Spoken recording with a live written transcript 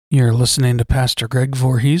You're listening to Pastor Greg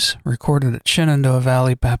Voorhees, recorded at Shenandoah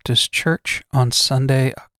Valley Baptist Church on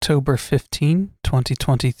Sunday, October 15,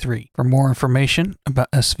 2023. For more information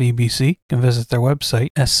about SVBC, you can visit their website,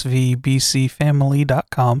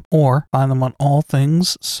 svbcfamily.com, or find them on all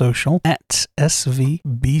things social at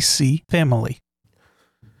svbcfamily.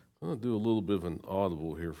 I'm going to do a little bit of an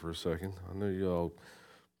audible here for a second. I know y'all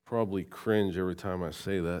probably cringe every time I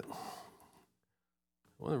say that. I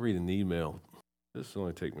want to read an email. This will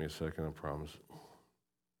only take me a second, I promise.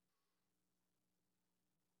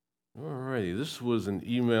 Alrighty, this was an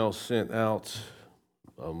email sent out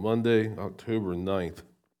Monday, October 9th,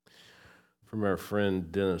 from our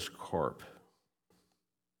friend Dennis Karp.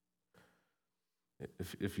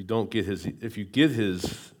 If you get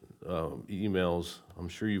his emails, I'm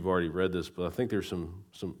sure you've already read this, but I think there's some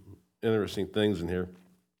interesting things in here.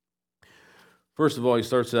 First of all, he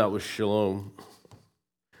starts out with shalom.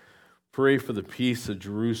 Pray for the peace of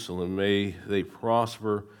Jerusalem. May they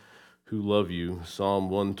prosper who love you. Psalm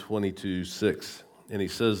 122:6. And he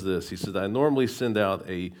says this. He said, I normally send out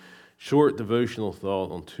a short devotional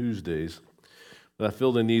thought on Tuesdays, but I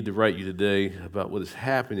feel the need to write you today about what is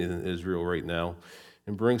happening in Israel right now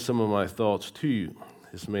and bring some of my thoughts to you.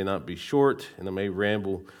 This may not be short, and I may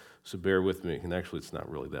ramble, so bear with me. And actually, it's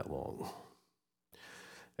not really that long.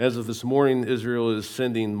 As of this morning, Israel is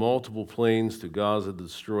sending multiple planes to Gaza to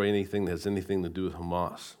destroy anything that has anything to do with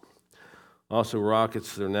Hamas. Also,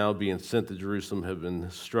 rockets that are now being sent to Jerusalem have been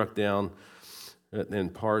struck down in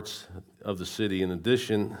parts of the city. In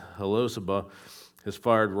addition, Halosaba has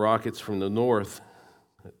fired rockets from the north,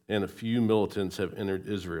 and a few militants have entered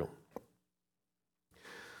Israel.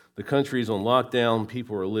 The country is on lockdown.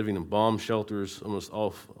 People are living in bomb shelters. Almost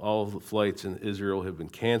all of the flights in Israel have been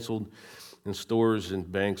canceled, and stores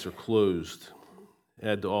and banks are closed.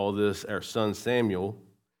 Add to all this, our son Samuel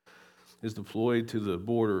is deployed to the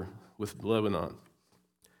border with Lebanon.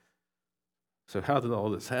 So how did all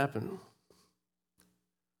this happen?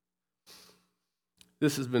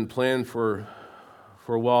 This has been planned for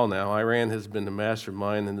a while now. Iran has been the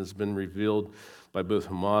mastermind and has been revealed by both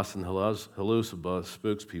Hamas and Halosaba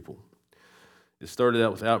spokespeople. It started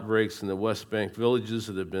out with outbreaks in the West Bank villages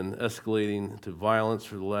that have been escalating to violence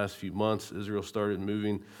for the last few months. Israel started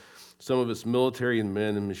moving some of its military and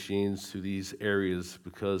men and machines to these areas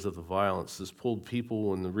because of the violence. This pulled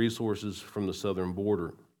people and the resources from the southern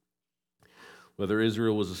border. Whether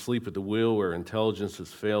Israel was asleep at the wheel or intelligence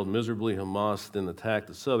has failed miserably, Hamas then attacked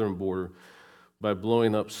the southern border by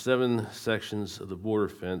blowing up 7 sections of the border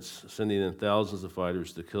fence, sending in thousands of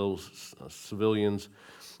fighters to kill civilians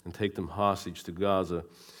and take them hostage to Gaza,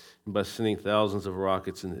 and by sending thousands of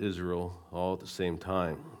rockets into Israel all at the same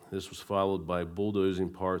time. This was followed by bulldozing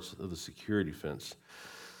parts of the security fence.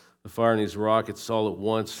 The firing these rockets all at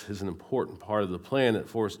once is an important part of the plan that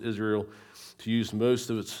forced Israel to use most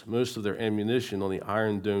of their ammunition on the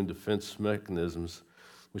Iron Dome defense mechanisms,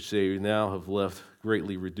 which they now have left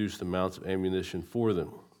greatly reduced amounts of ammunition for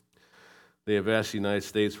them. They have asked the United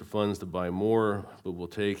States for funds to buy more, but will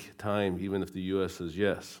take time even if the U.S. says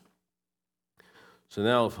yes. So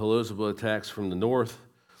now if Halosaba attacks from the north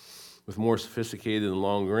with more sophisticated and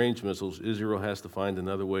long-range missiles, Israel has to find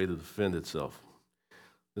another way to defend itself.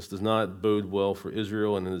 This does not bode well for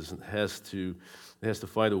Israel, and it has to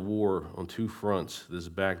fight a war on 2 fronts that is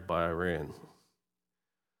backed by Iran.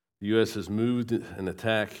 The U.S. has moved an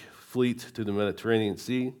attack fleet to the Mediterranean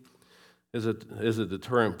Sea as a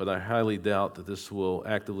deterrent, but I highly doubt that this will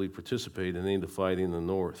actively participate in any of the fighting in the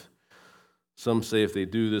north. Some say if they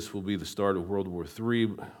do, this will be the start of World War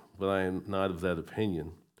III, but I am not of that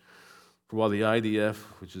opinion. For while the IDF,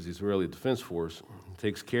 which is the Israeli Defense Force,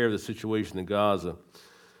 takes care of the situation in Gaza,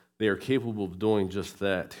 they are capable of doing just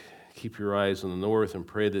that. Keep your eyes on the north and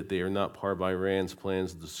pray that they are not part of Iran's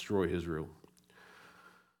plans to destroy Israel.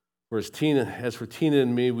 As for Tina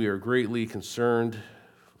and me, we are greatly concerned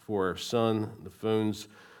for our son. The phones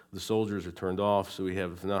of the soldiers are turned off, so we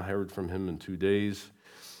have not heard from him in 2 days.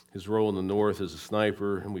 His role in the north is a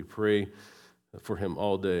sniper, and we pray for him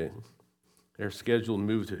all day. Our scheduled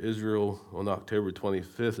move to Israel on October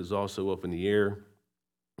 25th is also up in the air.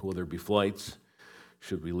 Will there be flights?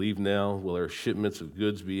 Should we leave now? Will our shipments of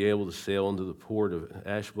goods be able to sail into the port of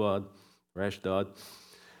Ashdod?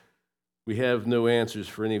 We have no answers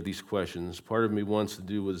for any of these questions. Part of me wants to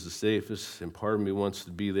do what is the safest, and part of me wants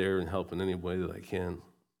to be there and help in any way that I can.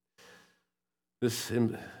 This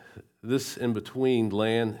in between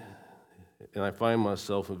land, and I find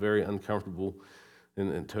myself very uncomfortable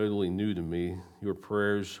and totally new to me. Your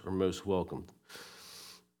prayers are most welcomed.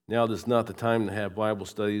 Now is not the time to have Bible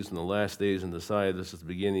studies in the last days and decide this is the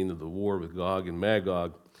beginning of the war with Gog and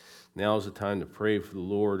Magog. Now is the time to pray for the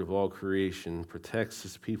Lord of all creation protects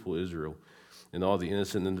his people Israel and all the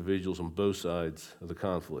innocent individuals on both sides of the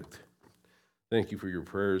conflict. Thank you for your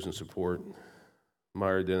prayers and support.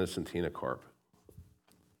 Myra Dennis and Tina Karp.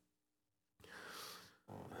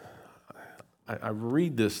 I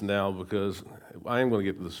read this now because I am going to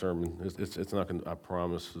get to the sermon. It's not going to, I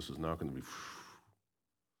promise this is not going to be.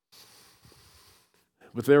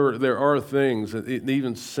 But there are things, that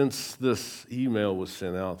even since this email was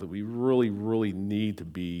sent out, that we really, really need to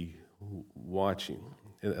be watching.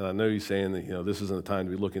 And I know he's saying that, this isn't the time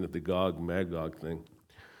to be looking at the Gog-Magog thing.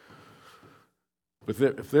 But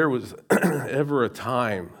if there was ever a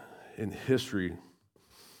time in history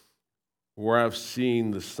where I've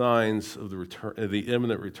seen the signs of the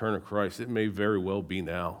imminent return of Christ, it may very well be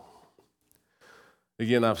now.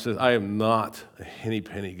 Again, I've said I am not a henny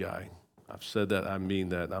penny guy. I've said that. I mean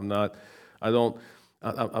that. I'm not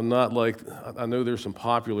like. I know there's some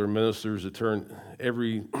popular ministers that turn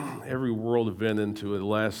every world event into a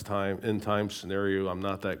last time end time scenario. I'm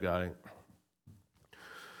not that guy.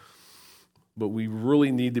 But we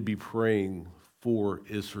really need to be praying for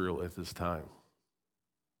Israel at this time.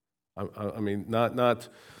 I mean, not.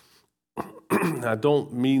 I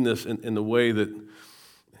don't mean this in the way that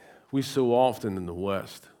we so often in the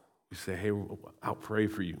West, we say, hey, I'll pray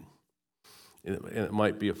for you. And it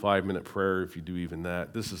might be a 5-minute prayer if you do even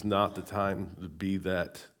that. This is not the time to be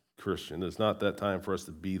that Christian. It's not that time for us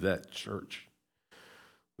to be that church.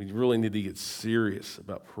 We really need to get serious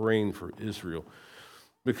about praying for Israel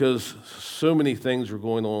because so many things are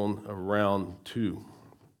going on around too.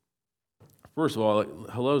 First of all,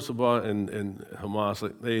 Hezbollah and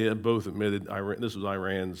Hamas, they had both admitted this was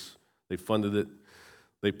Iran's. They funded it.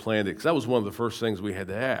 They planned it. Because that was one of the first things we had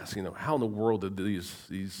to ask. How in the world did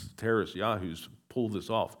these terrorist yahoos pull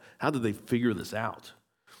this off? How did they figure this out?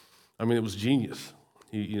 I mean, it was genius.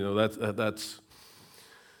 That's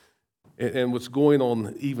and what's going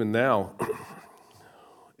on even now,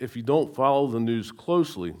 if you don't follow the news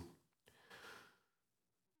closely,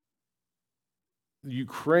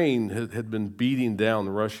 Ukraine had been beating down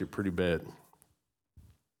Russia pretty bad.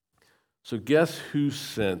 So guess who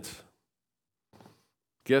sent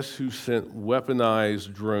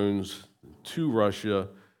weaponized drones to Russia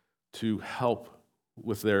to help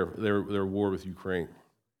with their war with Ukraine?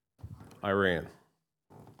 Iran.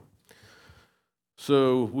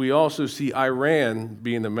 So we also see Iran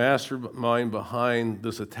being the mastermind behind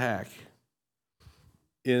this attack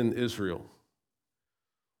in Israel.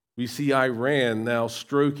 We see Iran now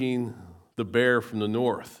stroking the bear from the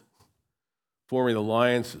north, forming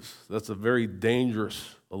alliances. That's a very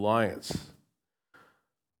dangerous alliance.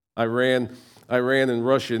 Iran and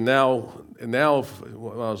Russia now, when I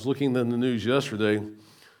was looking in the news yesterday,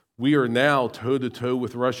 we are now toe-to-toe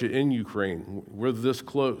with Russia in Ukraine. We're this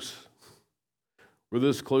close. We're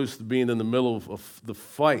this close to being in the middle of the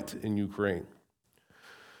fight in Ukraine.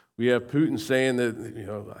 We have Putin saying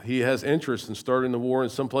that he has interest in starting the war in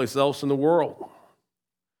someplace else in the world.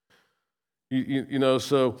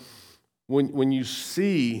 So when you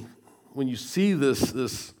see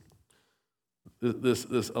this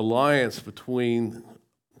alliance between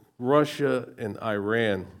Russia and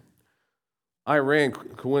Iran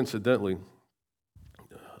coincidentally,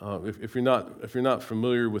 if you're not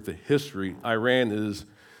familiar with the history, Iran is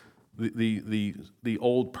the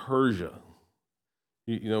old Persia.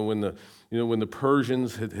 When the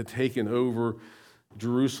Persians had taken over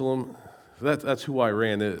Jerusalem, that's who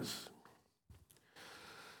Iran is.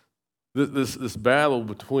 This battle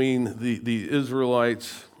between the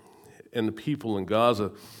Israelites and the people in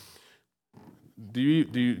Gaza. Do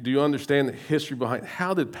you understand the history behind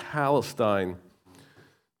how did Palestine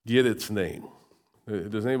get its name?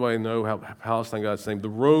 Does anybody know how Palestine got its name? The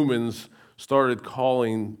Romans started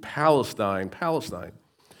calling Palestine.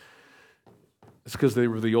 It's because they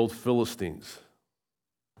were the old Philistines.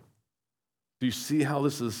 Do you see how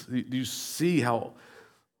this is? Do you see how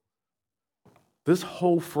this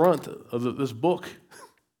whole front of this book,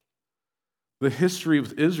 the history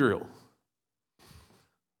of Israel,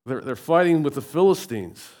 they're fighting with the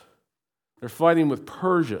Philistines. They're fighting with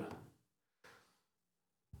Persia.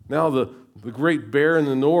 Now the great bear in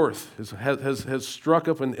the north has struck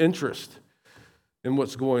up an interest in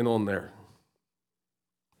what's going on there.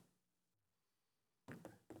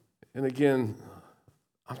 And again,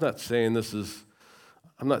 I'm not saying this is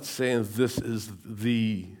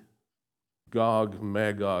the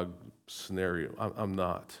Gog-Magog scenario. I'm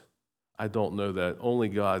not. I don't know that. Only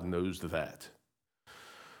God knows that.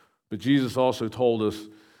 But Jesus also told us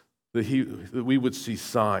that we would see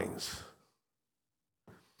signs.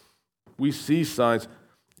 We see signs,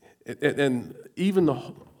 and even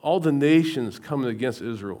all the nations coming against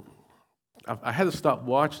Israel. I had to stop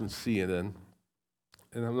watching CNN,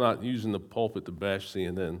 and I'm not using the pulpit to bash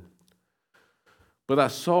CNN. But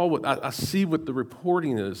I see what the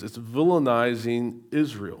reporting is. It's villainizing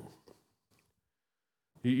Israel.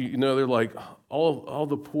 You know, they're like, all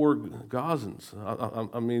the poor Gazans.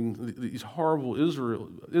 I mean, these horrible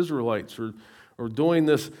Israelites are doing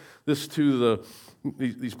this to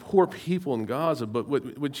these poor people in Gaza. But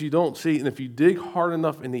what you don't see, and if you dig hard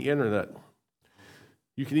enough in the internet,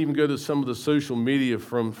 you can even go to some of the social media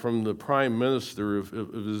from the prime minister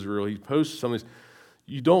of Israel. He posts some of these.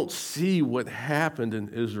 You don't see what happened in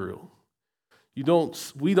Israel. We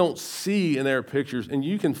don't see in their pictures, and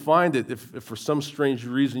you can find it if for some strange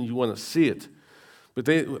reason you want to see it. But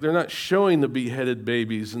they're not showing the beheaded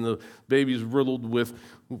babies and the babies riddled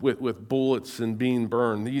with bullets and being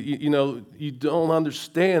burned. You don't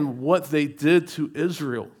understand what they did to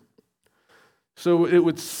Israel. So it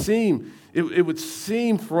would seem from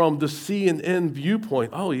the CNN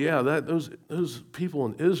viewpoint, oh yeah, those people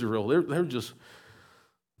in Israel,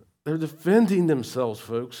 they're defending themselves,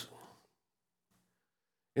 folks.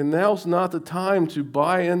 And now's not the time to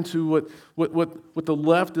buy into what the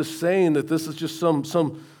left is saying, that this is just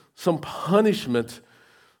some punishment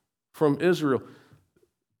from Israel.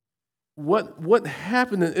 What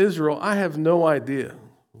happened in Israel, I have no idea.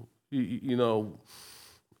 You know,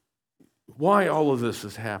 why all of this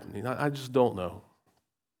is happening. I just don't know.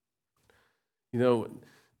 You know,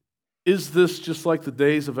 is this just like the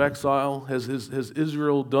days of exile? Has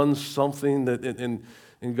Israel done something that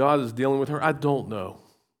and God is dealing with her? I don't know.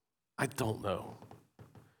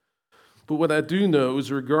 But what I do know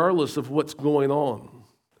is, regardless of what's going on,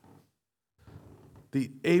 the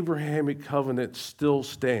Abrahamic covenant still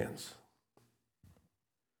stands.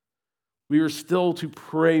 We are still to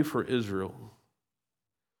pray for Israel.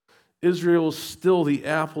 Israel is still the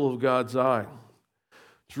apple of God's eye.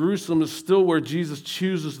 Jerusalem is still where Jesus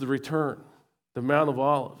chooses to return, the Mount of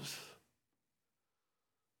Olives.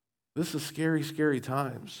 This is scary, scary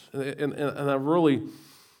times. And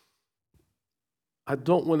I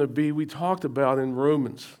don't want to be, we talked about in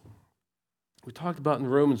Romans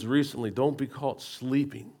recently, don't be caught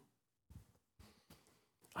sleeping.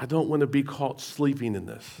 I don't want to be caught sleeping in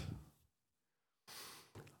this.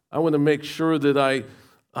 I want to make sure that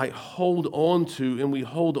I hold on to, and we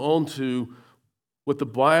hold on to what the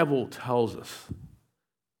Bible tells us,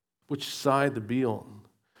 which side to be on.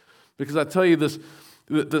 Because I tell you,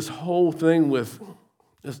 this whole thing with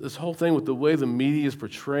the way the media is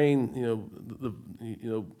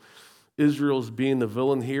portraying, Israel as being the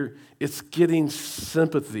villain here, it's getting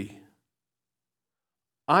sympathy.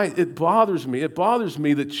 It bothers me. It bothers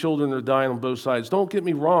me that children are dying on both sides. Don't get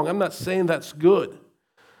me wrong. I'm not saying that's good.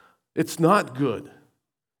 It's not good.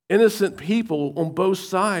 Innocent people on both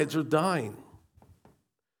sides are dying.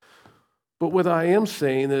 But what I am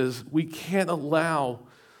saying is, we can't allow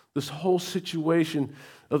this whole situation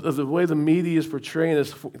of the way the media is portraying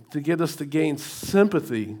us to get us to gain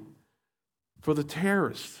sympathy for the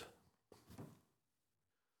terrorists.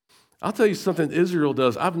 I'll tell you something Israel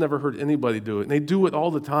does. I've never heard anybody do it, and they do it all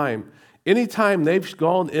the time. Anytime they've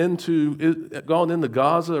gone into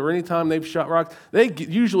Gaza, or anytime they've shot rockets, they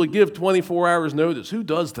usually give 24 hours notice. Who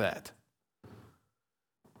does that?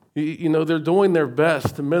 They're doing their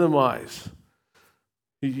best to minimize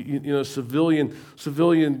civilian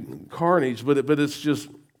carnage, but it's just,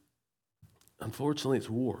 unfortunately, it's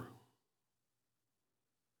war.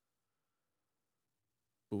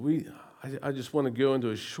 But I just want to go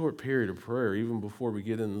into a short period of prayer even before we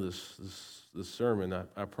get into this sermon.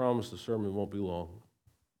 I promise the sermon won't be long.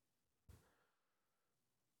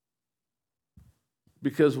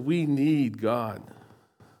 Because we need God.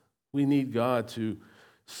 We need God to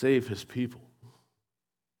save his people.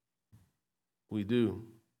 We do.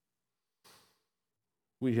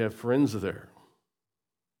 We have friends there.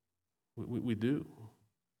 We do.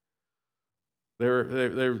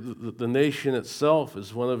 The nation itself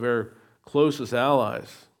is one of our closest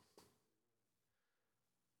allies.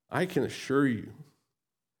 I can assure you,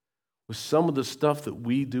 with some of the stuff that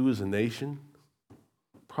we do as a nation,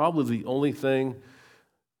 probably the only thing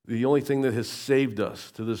that has saved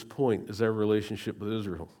us to this point is our relationship with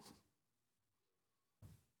Israel.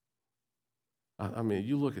 I mean,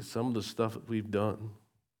 you look at some of the stuff that we've done,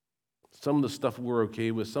 some of the stuff we're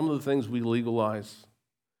okay with, some of the things we legalize.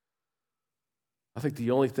 I think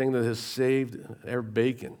the only thing that has saved our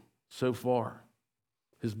bacon so far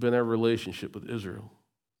has been our relationship with Israel.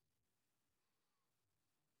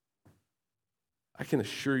 I can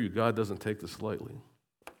assure you, God doesn't take this lightly.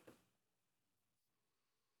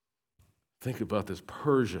 Think about this.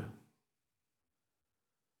 Persia.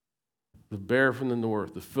 the bear from the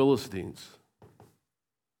north, the Philistines.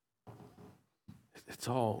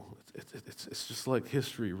 It's just like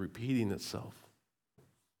history repeating itself.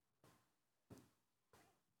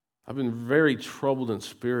 I've been very troubled in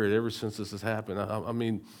spirit ever since this has happened. I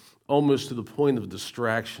mean, almost to the point of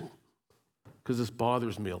distraction, because this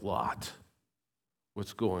bothers me a lot,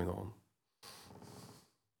 what's going on.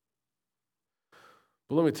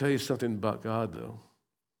 But let me tell you something about God, though.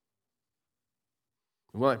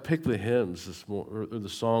 When I picked the hymns or the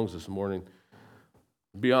songs this morning,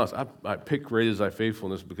 to be honest, I picked Great Is Thy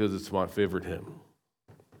Faithfulness because it's my favorite hymn.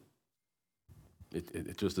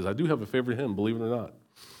 It just is. I do have a favorite hymn, believe it or not.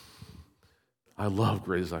 I love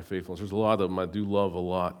Great Is Thy Faithfulness. There's a lot of them I do love a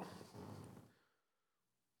lot.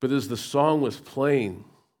 But as the song was playing,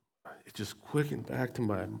 it just quickened back to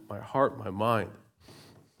my heart, my mind.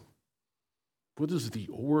 What is the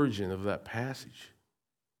origin of that passage?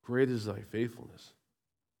 Great is thy faithfulness.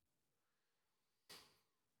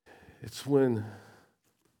 It's when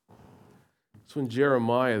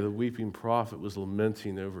Jeremiah, the weeping prophet, was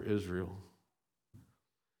lamenting over Israel.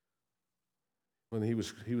 When he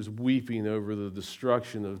was weeping over the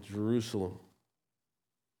destruction of Jerusalem.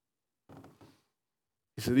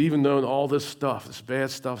 He said, even though all this stuff, this bad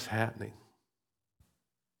stuff's happening,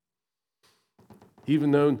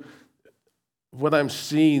 even though what I'm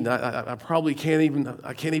seeing, I probably can't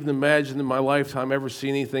even imagine in my lifetime ever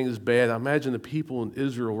seeing anything as bad. I imagine the people in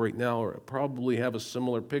Israel right now probably have a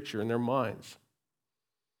similar picture in their minds.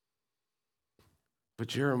 But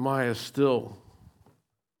Jeremiah still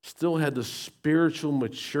had the spiritual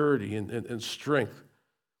maturity and strength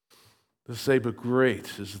to say, but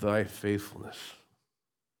great is thy faithfulness.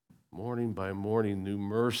 Morning by morning, new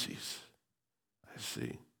mercies I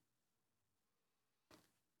see.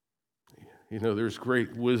 You know, there's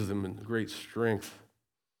great wisdom and great strength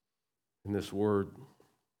in this word.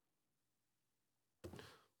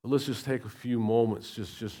 But let's just take a few moments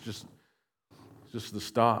just to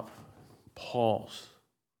stop, pause,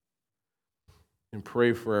 and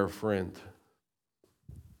pray for our friend.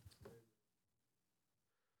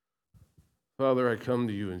 Father, I come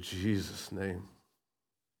to you in Jesus' name.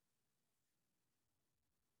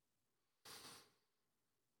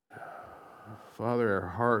 Father, our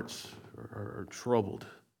hearts are troubled.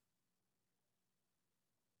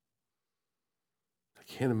 I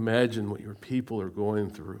can't imagine what your people are going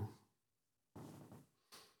through.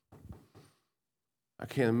 I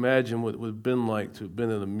can't imagine what it would have been like to have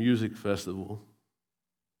been at a music festival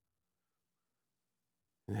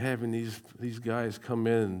and having these guys come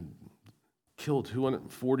in and kill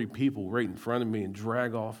 240 people right in front of me and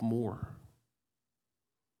drag off more.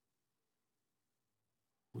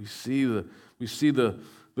 We see the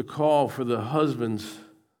call for the husbands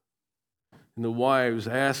and the wives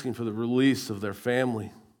asking for the release of their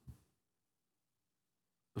family.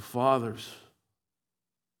 The fathers.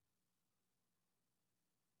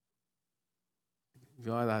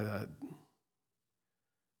 God, I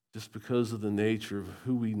just because of the nature of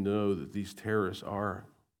who we know that these terrorists are,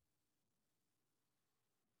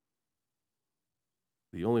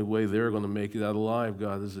 the only way they're going to make it out alive,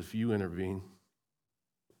 God, is if you intervene.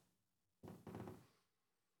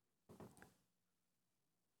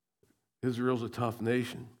 Israel's a tough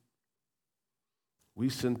nation. We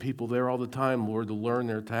send people there all the time, Lord, to learn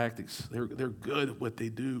their tactics. They're good at what they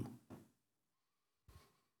do.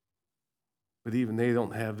 But even they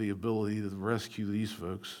don't have the ability to rescue these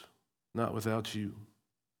folks, not without you.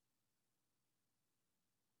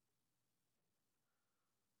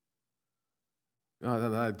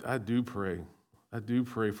 God, I do pray. I do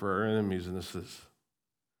pray for our enemies in this.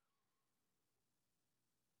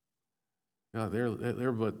 God,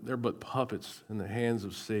 they're but puppets in the hands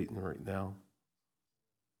of Satan right now.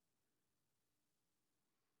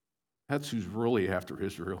 That's who's really after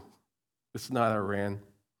Israel. It's not Iran.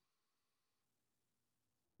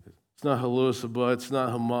 It's not Hezbollah. It's not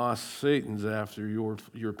Hamas. Satan's after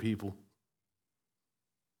your people.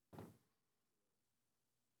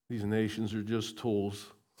 These nations are just tools.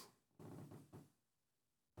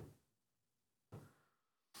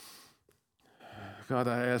 God,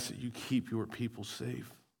 I ask that you keep your people safe.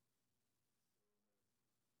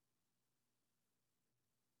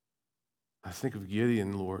 I think of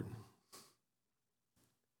Gideon, Lord.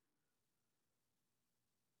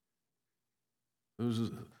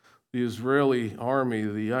 The Israeli army,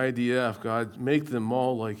 the IDF, God, make them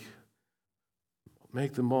all like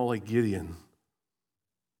Gideon.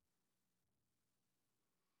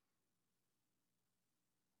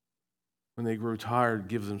 When they grow tired,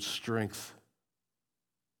 give them strength.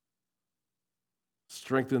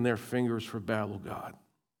 Strengthen their fingers for battle, God.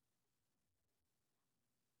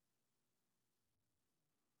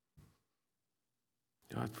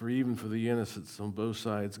 God, even for the innocents on both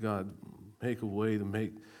sides, God, make a way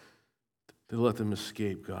to let them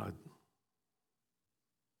escape, God.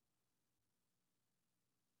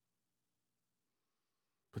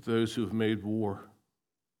 But those who have made war,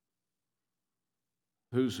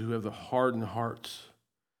 those who have the hardened hearts,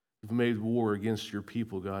 who've made war against your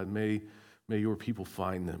people, God, may your people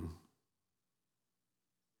find them.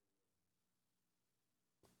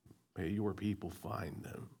 May your people find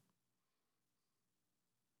them.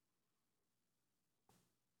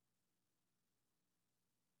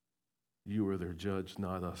 You are their judge,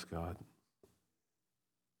 not us, God.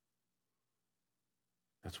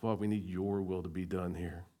 That's why we need your will to be done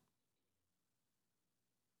here.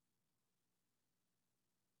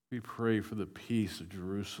 We pray for the peace of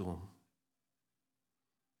Jerusalem.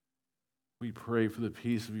 We pray for the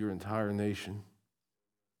peace of your entire nation.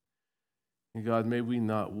 And God, may we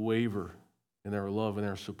not waver in our love and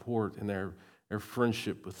our support and our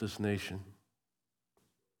friendship with this nation.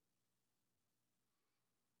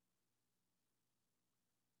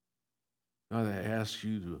 God, I ask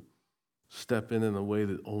you to step in a way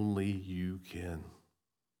that only you can.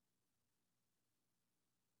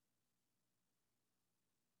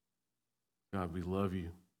 God, we love you,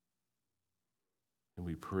 and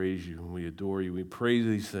we praise you, and we adore you. We praise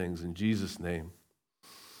these things in Jesus' name.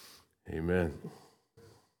 Amen.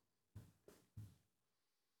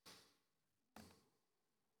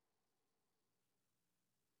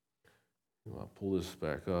 I'll pull this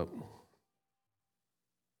back up.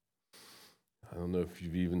 I don't know if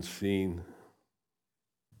you've even seen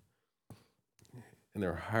in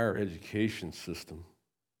our higher education system,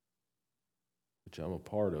 which I'm a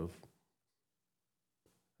part of.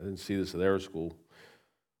 I didn't see this at our school,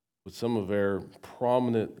 but some of our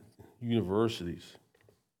prominent universities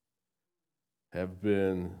have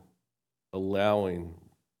been allowing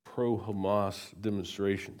pro-Hamas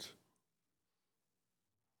demonstrations.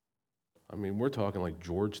 I mean, we're talking like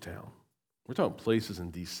Georgetown. We're talking places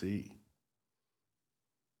in D.C.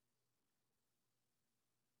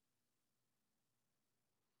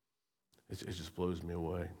 It just blows me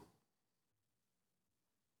away.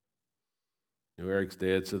 You know, Eric's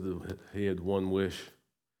dad said that he had one wish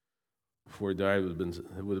before he died. It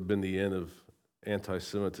would have been the end of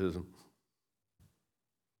anti-Semitism.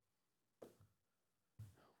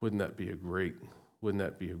 Wouldn't that be a great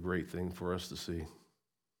thing for us to see?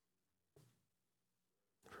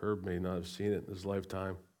 Herb may not have seen it in his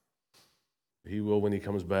lifetime. He will when he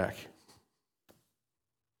comes back.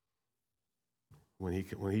 When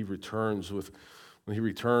he returns with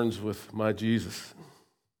my Jesus.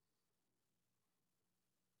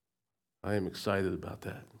 I am excited about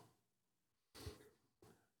that.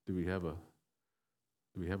 Do we have a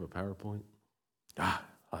PowerPoint?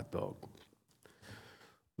 Hot dog.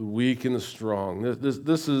 The weak and the strong.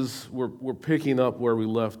 This is we're picking up where we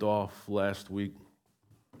left off last week.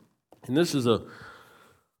 And this is a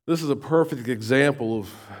perfect example of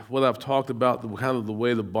what I've talked about, the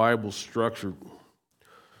way the Bible's structured.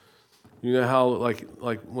 You know how like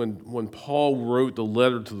when Paul wrote the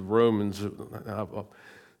letter to the Romans,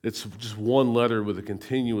 it's just one letter with a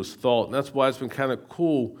continuous thought. And that's why it's been kind of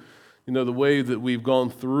cool, you know, the way that we've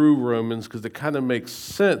gone through Romans, because it kind of makes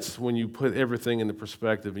sense when you put everything into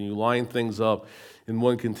perspective and you line things up in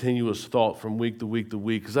one continuous thought from week to week to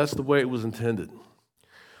week, because that's the way it was intended.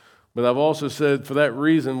 But I've also said for that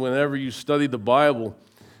reason, whenever you study the Bible,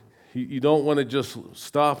 you don't want to just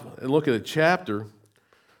stop and look at a chapter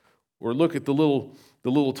or look at the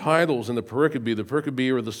little titles in the pericope. The pericope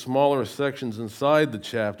are the smaller sections inside the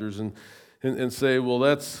chapters, and say, well,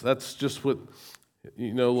 that's just what,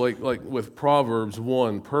 you know, like with Proverbs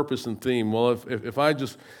 1, purpose and theme. Well, if I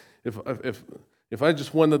just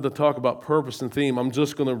wanted to talk about purpose and theme, I'm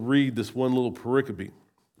just going to read this one little pericope.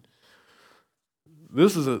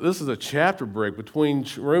 This is a chapter break between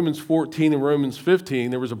Romans 14 and Romans 15.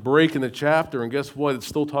 There was a break in the chapter, and guess what? It's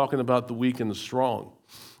still talking about the weak and the strong.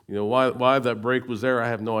 You know, why that break was there, I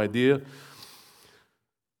have no idea.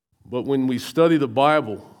 But when we study the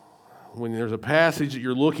Bible, when there's a passage that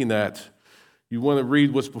you're looking at, you want to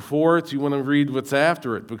read what's before it, you want to read what's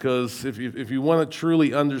after it, because if you want to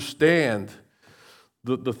truly understand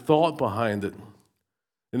the thought behind it,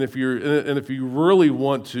 and if you really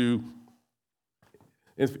want to,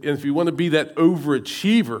 if you want to be that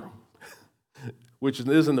overachiever, which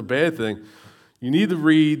isn't a bad thing, you need to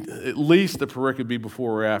read at least the pericope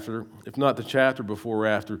before or after, if not the chapter before or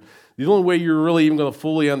after. The only way you're really even going to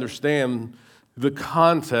fully understand the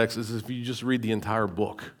context is if you just read the entire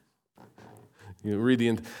book. You know,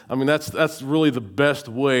 that's really the best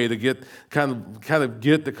way to get kind of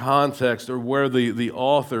get the context or where the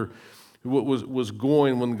author was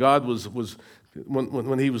going when God was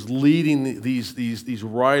when he was leading these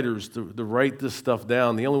writers to write this stuff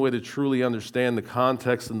down. The only way to truly understand the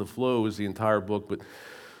context and the flow is the entire book.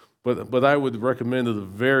 But I would recommend at the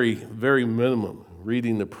very, very minimum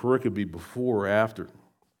reading the pericope before or after.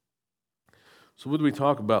 So what did we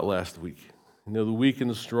talk about last week? The weak and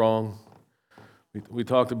the strong. We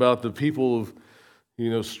talked about the people of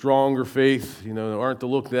stronger faith, aren't to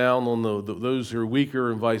look down on those who are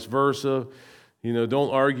weaker and vice versa.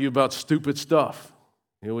 Don't argue about stupid stuff.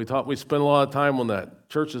 We spent a lot of time on that.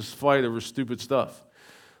 Churches fight over stupid stuff.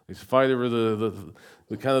 They fight over the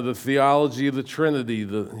kind of the theology of the Trinity,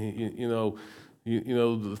 the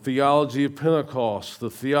theology of Pentecost, the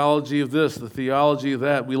theology of this, the theology of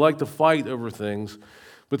that. We like to fight over things.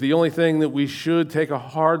 But the only thing that we should take a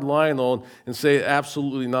hard line on and say,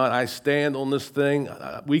 absolutely not, I stand on this thing.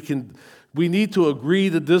 We need to agree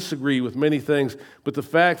to disagree with many things, but the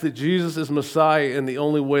fact that Jesus is Messiah and the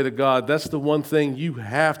only way to God, that's the one thing you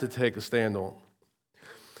have to take a stand on.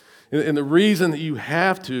 And the reason that you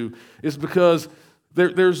have to is because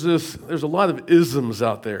there's a lot of isms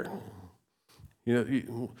out there.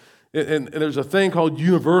 And there's a thing called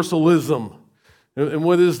universalism. And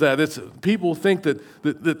what is that? People think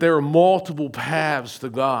that there are multiple paths to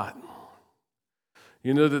God.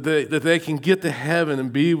 That they can get to heaven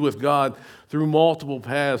and be with God through multiple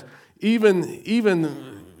paths. Even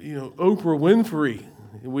Oprah Winfrey,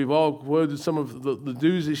 we've all quoted some of the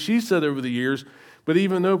doozies she said over the years, but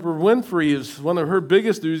even Oprah Winfrey, is one of her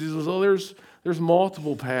biggest doozies was, there's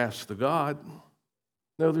multiple paths to God.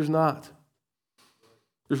 No, there's not.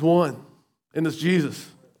 There's one, and it's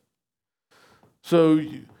Jesus. So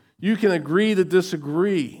you can agree to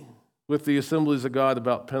disagree with the Assemblies of God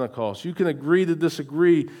about Pentecost. You can agree to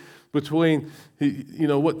disagree between,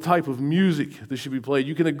 what type of music that should be played.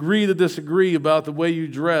 You can agree to disagree about the way you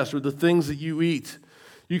dress or the things that you eat.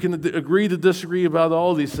 You can agree to disagree about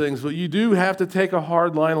all these things, but you do have to take a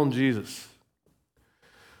hard line on Jesus.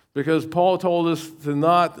 Because Paul told us to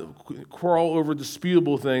not quarrel over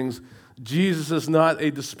disputable things. Jesus is not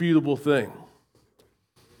a disputable thing.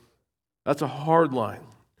 That's a hard line.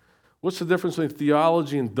 What's the difference between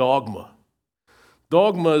theology and dogma?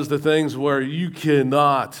 Dogma is the things where you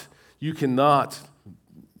cannot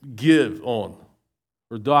give on,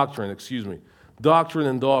 or doctrine, doctrine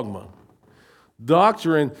and dogma.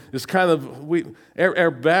 Doctrine is kind of our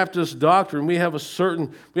Baptist doctrine. We have a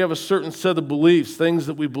certain set of beliefs, things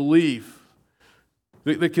that we believe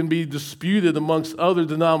that can be disputed amongst other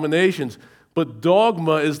denominations. But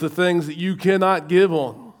dogma is the things that you cannot give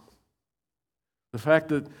on. The fact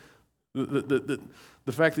that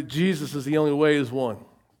Jesus is the only way is one.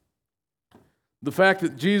 The fact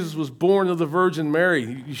that Jesus was born of the Virgin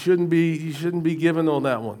Mary, you shouldn't be given on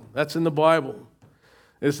that one. That's in the Bible.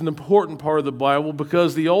 It's an important part of the Bible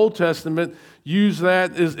because the Old Testament used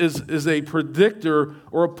that as a predictor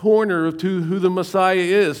or a pointer to who the Messiah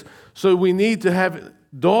is. So we need to have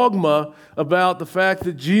dogma about the fact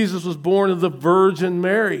that Jesus was born of the Virgin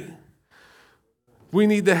Mary. We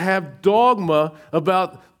need to have dogma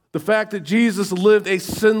about the fact that Jesus lived a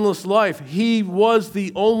sinless life. He was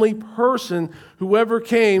the only person who ever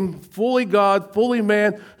came, fully God, fully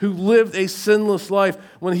man, who lived a sinless life.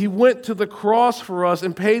 When he went to the cross for us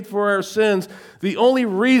and paid for our sins, the only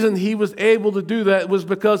reason he was able to do that was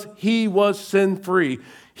because he was sin-free.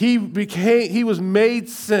 He was made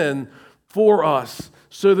sin for us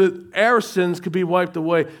so that our sins could be wiped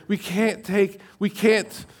away. We can't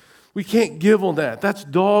give on that. That's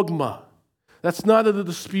dogma. That's not a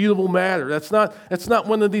disputable matter. That's not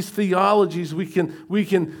one of these theologies we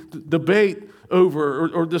can debate over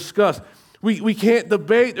or discuss. We can't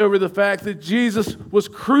debate over the fact that Jesus was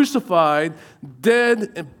crucified,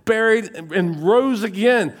 dead, and buried, and rose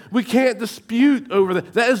again. We can't dispute over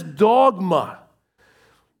that. That is dogma.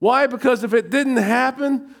 Why? Because if it didn't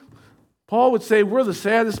happen, Paul would say we're the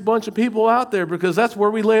saddest bunch of people out there because that's where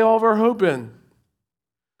we lay all of our hope in.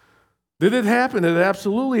 Did it happen? It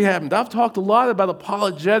absolutely happened. I've talked a lot about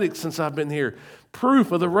apologetics since I've been here.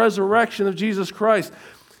 Proof of the resurrection of Jesus Christ.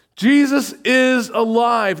 Jesus is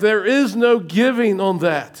alive. There is no giving on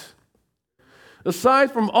that.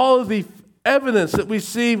 Aside from all of the evidence that we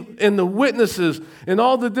see in the witnesses and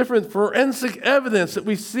all the different forensic evidence that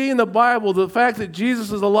we see in the Bible, the fact that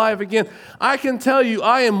Jesus is alive again, I can tell you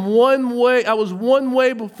I was one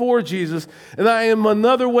way before Jesus and I am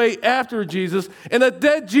another way after Jesus, and a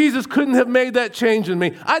dead Jesus couldn't have made that change in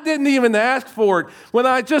me. I didn't even ask for it. When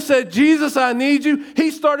I just said, Jesus, I need you, he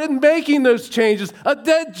started making those changes. A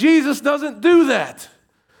dead Jesus doesn't do that.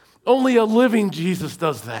 Only a living Jesus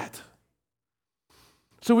does that.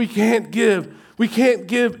 So we can't give We can't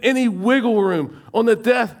give any wiggle room on the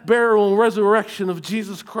death, burial, and resurrection of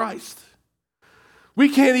Jesus Christ. We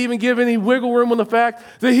can't even give any wiggle room on the fact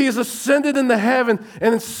that he has ascended into heaven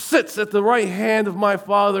and sits at the right hand of my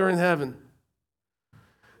Father in heaven.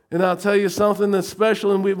 And I'll tell you something that's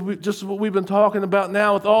special, and we just what we've been talking about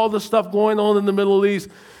now with all the stuff going on in the Middle East.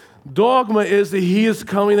 Dogma is that he is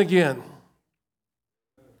coming again.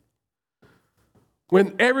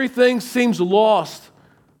 When everything seems lost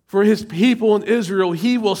for his people in Israel,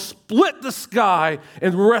 he will split the sky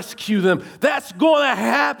and rescue them. That's going to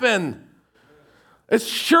happen. As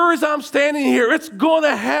sure as I'm standing here, it's going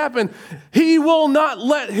to happen. He will not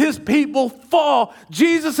let his people fall.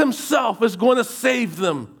 Jesus himself is going to save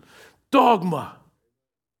them. Dogma.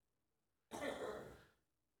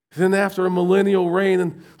 Then after a millennial reign,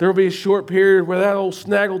 and there will be a short period where that old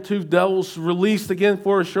snaggletooth devil's released again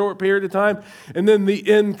for a short period of time, and then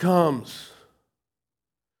the end comes.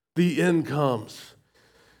 The end comes.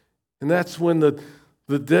 And that's when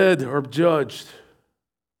the dead are judged.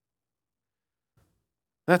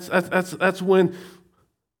 That's when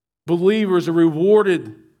believers are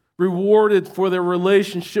rewarded for their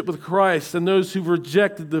relationship with Christ, and those who've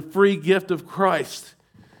rejected the free gift of Christ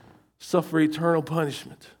suffer eternal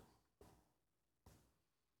punishment.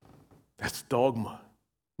 That's dogma.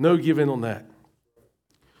 No giving on that.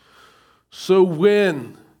 So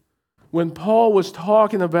when Paul was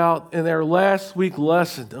talking about in our last week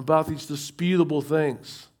lesson about these disputable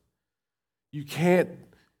things, you can't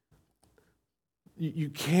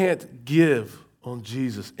give on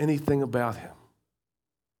Jesus anything about him.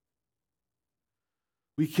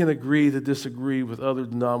 We can agree to disagree with other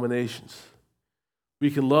denominations.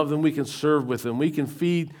 We can love them. We can serve with them. We can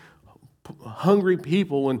feed hungry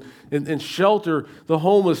people and shelter the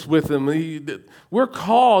homeless with them. We're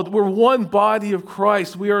called. We're one body of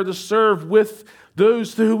Christ. We are to serve with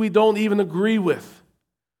those who we don't even agree with.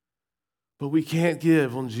 But we can't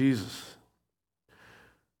give on Jesus.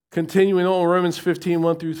 Continuing on, Romans 15,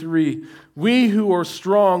 1 through 3. We who are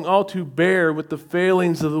strong ought to bear with the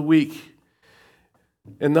failings of the weak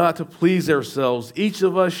and not to please ourselves. Each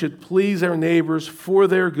of us should please our neighbors for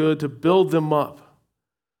their good, to build them up.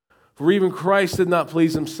 For even Christ did not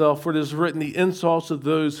please himself, for it is written, the insults of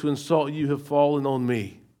those who insult you have fallen on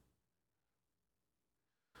me.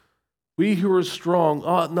 We who are strong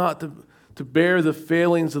ought not to bear the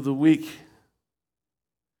failings of the weak.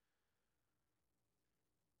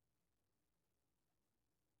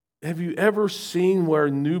 Have you ever seen where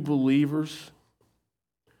new believers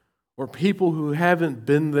or people who haven't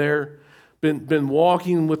been there, been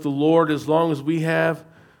walking with the Lord as long as we have,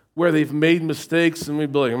 where they've made mistakes and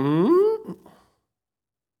we'd be like,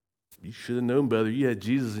 you should have known better. You had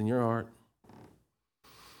Jesus in your heart.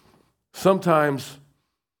 Sometimes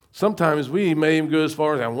we may even go as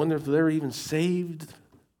far as, I wonder if they're even saved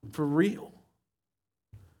for real.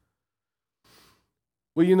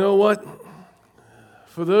 Well, you know what?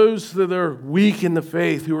 For those that are weak in the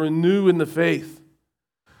faith, who are new in the faith,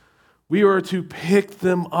 we are to pick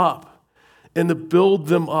them up and to build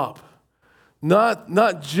them up.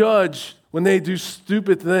 Not judge when they do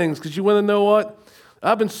stupid things. Because you want to know what?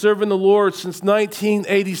 I've been serving the Lord since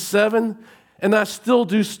 1987, and I still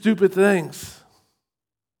do stupid things.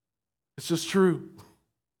 It's just true.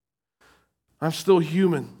 I'm still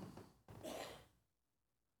human.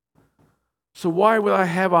 So why would I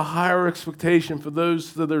have a higher expectation for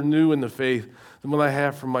those that are new in the faith than what I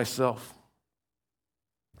have for myself?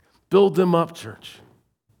 Build them up, church.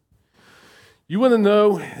 You want to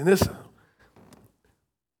know,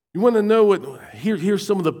 here's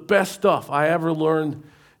some of the best stuff I ever learned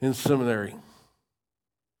in seminary.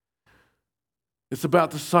 It's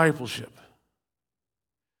about discipleship.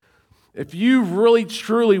 If you really,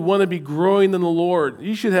 truly want to be growing in the Lord,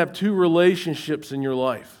 you should have two relationships in your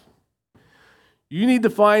life. You need to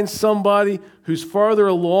find somebody who's farther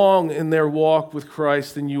along in their walk with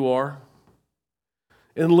Christ than you are,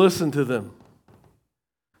 and listen to them.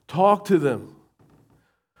 Talk to them.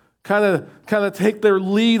 Kind of take their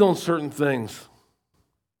lead on certain things.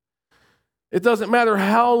 It doesn't matter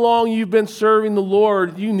how long you've been serving the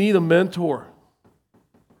Lord, you need a mentor.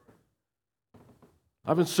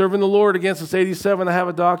 I've been serving the Lord again since 87. I have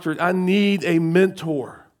a doctorate. I need a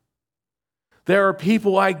mentor. There are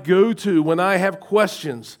people I go to when I have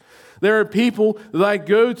questions. There are people that I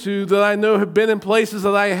go to that I know have been in places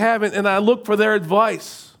that I haven't, and I look for their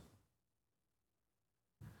advice.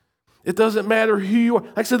 It doesn't matter who you are.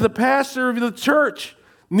 Like I said, the pastor of the church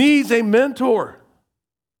needs a mentor.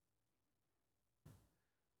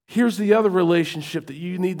 Here's the other relationship that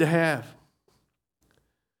you need to have.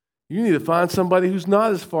 You need to find somebody who's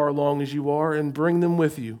not as far along as you are and bring them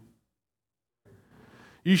with you.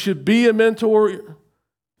 You should be a mentor.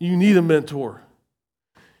 You need a mentor.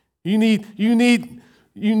 You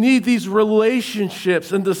need these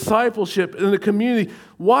relationships and discipleship in the community.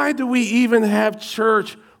 Why do we even have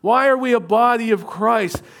church? Why are we a body of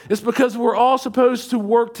Christ? It's because we're all supposed to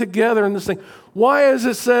work together in this thing. Why is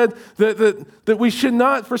it said that we should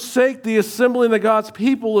not forsake the assembling of God's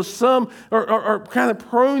people, as some are kind of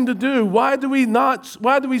prone to do? Why do we not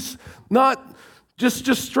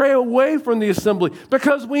just stray away from the assembly?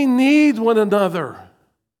 Because we need one another.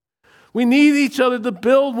 We need each other to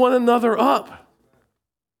build one another up.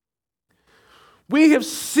 We have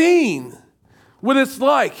seen what it's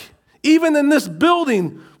like, even in this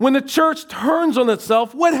building, when the church turns on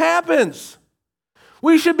itself, what happens?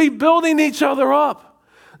 We should be building each other up,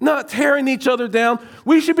 not tearing each other down.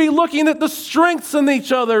 We should be looking at the strengths in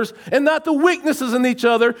each other's and not the weaknesses in each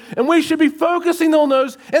other, and we should be focusing on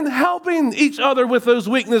those and helping each other with those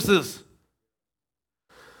weaknesses.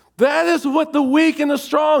 That is what the weak and the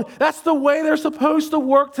strong, that's the way they're supposed to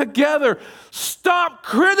work together. Stop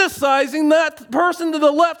criticizing that person to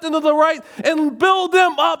the left and to the right and build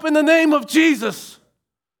them up in the name of Jesus.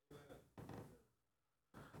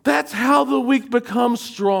 That's how the weak become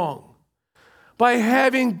strong. By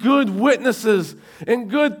having good witnesses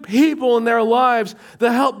and good people in their lives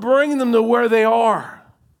to help bring them to where they are.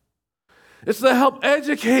 It's to help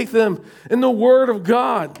educate them in the Word of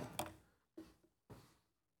God.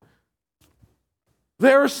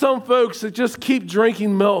 There are some folks that just keep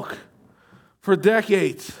drinking milk for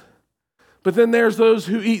decades. But then there's those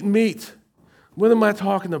who eat meat. What am I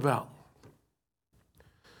talking about?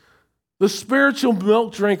 The spiritual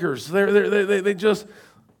milk drinkers, they're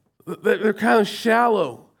kind of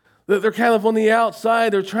shallow. They're kind of on the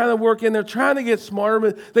outside. They're trying to work in. They're trying to get smarter,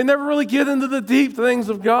 but they never really get into the deep things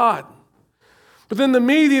of God. But then the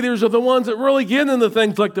meat eaters are the ones that really get into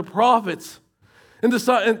things like the prophets. And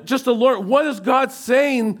just to learn, what is God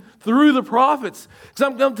saying through the prophets?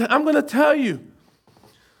 Because I'm going to tell you,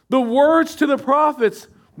 the words to the prophets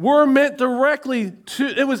were meant directly to,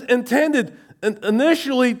 it was intended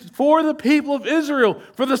initially for the people of Israel,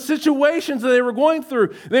 for the situations that they were going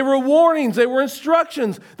through. They were warnings, they were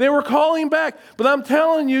instructions, they were calling back. But I'm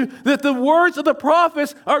telling you that the words of the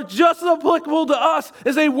prophets are just as applicable to us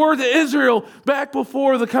as they were to Israel back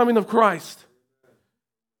before the coming of Christ.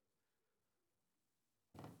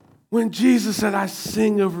 When Jesus said, I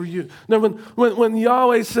sing over you. No, when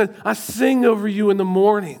Yahweh said, I sing over you in the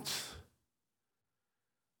mornings,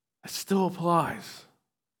 that still applies.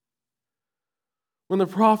 When the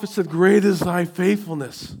prophet said, great is thy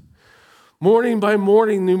faithfulness, morning by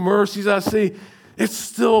morning, new mercies I see, it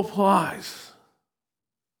still applies.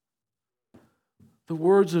 The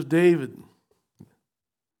words of David.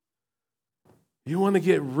 You want to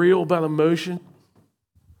get real about emotion?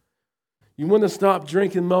 You want to stop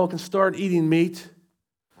drinking milk and start eating meat?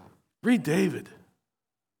 Read David.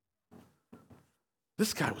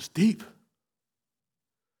 This guy was deep.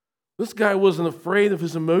 This guy wasn't afraid of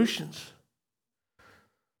his emotions.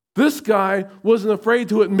 This guy wasn't afraid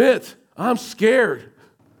to admit, I'm scared.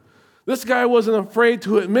 This guy wasn't afraid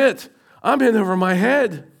to admit, I'm in over my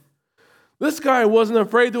head. This guy wasn't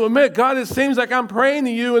afraid to admit, God, it seems like I'm praying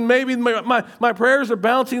to you and maybe my prayers are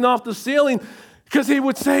bouncing off the ceiling. Because he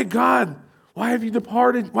would say, God, why have you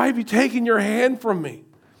departed? Why have you taken your hand from me?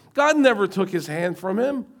 God never took his hand from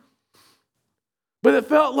him. But it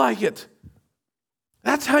felt like it.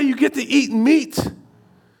 That's how you get to eat meat,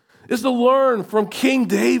 is to learn from King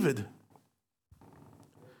David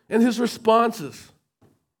and his responses.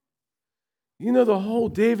 You know the whole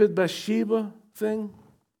David Bathsheba thing?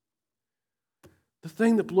 The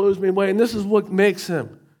thing that blows me away, and this is what makes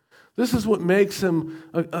him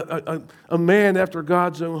a man after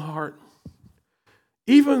God's own heart.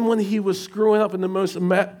 Even when he was screwing up in the most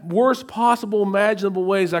worst possible imaginable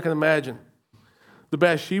ways I can imagine. The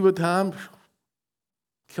Bathsheba time,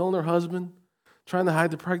 killing her husband, trying to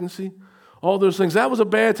hide the pregnancy, all those things. That was a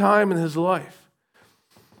bad time in his life.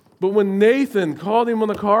 But when Nathan called him on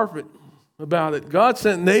the carpet about it, God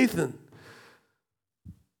sent Nathan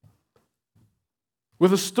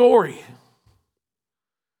with a story.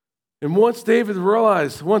 And once David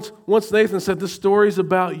realized, once Nathan said, this story's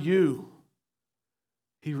about you,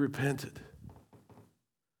 he repented.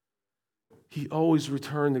 He always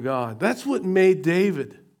returned to God. That's what made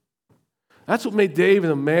David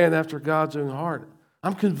a man after God's own heart.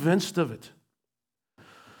 I'm convinced of it.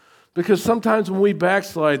 Because sometimes when we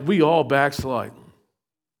backslide, we all backslide.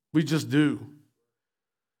 We just do.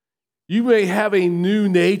 You may have a new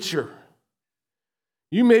nature.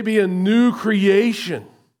 You may be a new creation.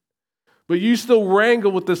 But you still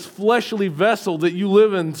wrangle with this fleshly vessel that you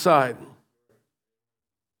live inside.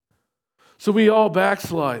 So we all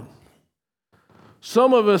backslide.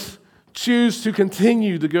 Some of us choose to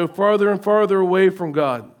continue to go farther and farther away from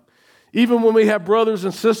God. Even when we have brothers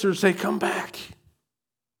and sisters say, come back.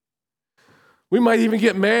 We might even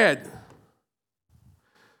get mad.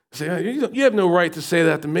 Say, oh, you have no right to say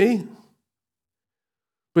that to me.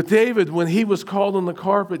 But David, when he was called on the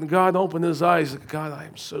carpet and God opened his eyes, God, I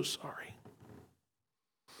am so sorry.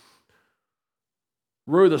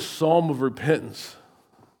 Wrote a psalm of repentance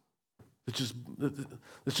that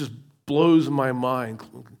just blows my mind.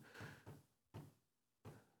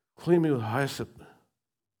 Clean me with hyssop.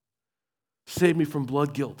 Save me from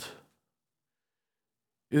blood guilt.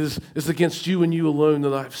 It's against you and you alone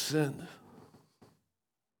that I've sinned.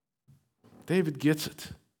 David gets it.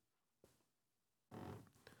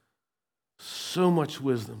 So much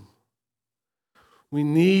wisdom. We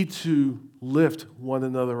need to lift one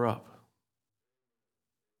another up.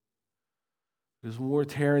 Because when we're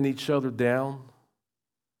tearing each other down,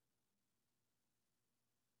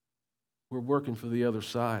 we're working for the other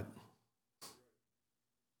side.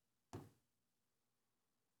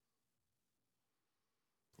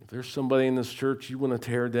 If there's somebody in this church you want to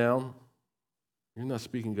tear down, you're not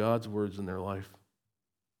speaking God's words in their life.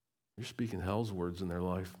 You're speaking hell's words in their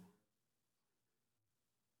life.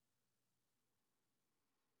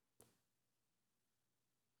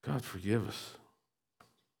 God, forgive us.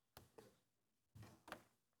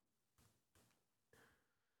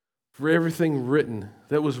 For everything written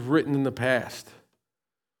that was written in the past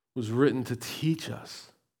was written to teach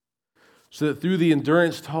us, so that through the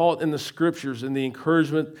endurance taught in the Scriptures and the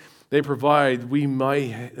encouragement they provide, we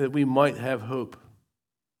might have hope.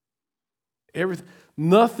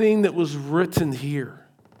 Nothing that was written here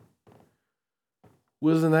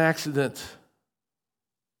was an accident.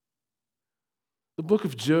 The book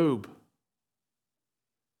of Job.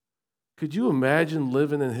 Could you imagine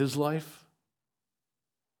living in his life?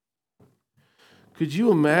 Could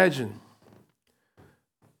you imagine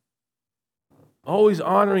always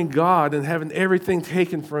honoring God and having everything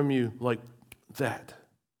taken from you like that?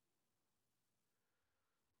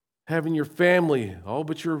 Having your family, all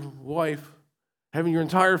but your wife, having your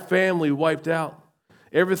entire family wiped out.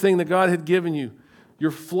 Everything that God had given you,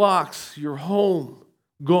 your flocks, your home,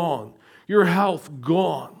 gone. Your health,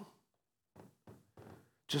 gone.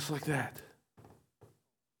 Just like that.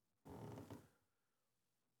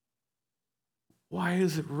 Why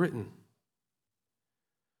is it written?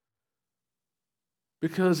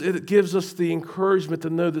 Because it gives us the encouragement to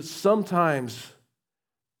know that sometimes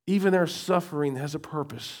even our suffering has a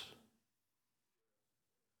purpose.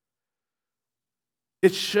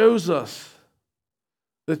 It shows us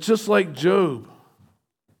that just like Job,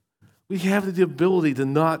 we have the ability to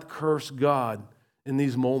not curse God in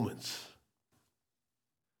these moments.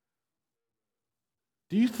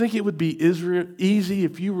 Do you think it would be easy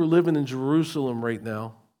if you were living in Jerusalem right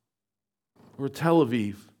now or Tel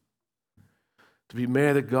Aviv to be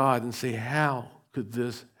mad at God and say, how could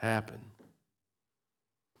this happen?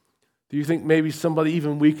 Do you think maybe somebody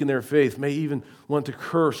even weak in their faith may even want to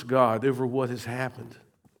curse God over what has happened?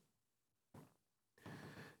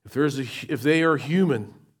 If they are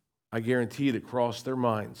human, I guarantee it crossed their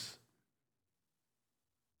minds.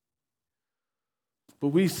 But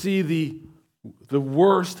we see the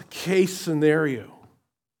worst case scenario.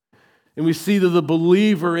 And we see that the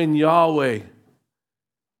believer in Yahweh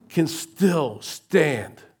can still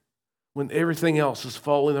stand when everything else is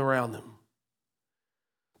falling around them.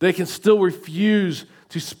 They can still refuse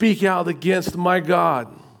to speak out against my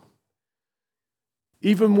God.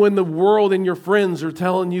 Even when the world and your friends are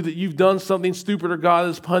telling you that you've done something stupid or God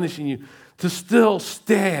is punishing you, to still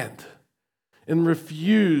stand and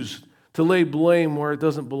refuse to lay blame where it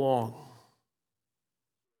doesn't belong.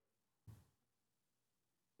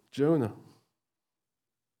 Jonah.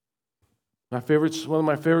 One of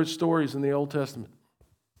my favorite stories in the Old Testament.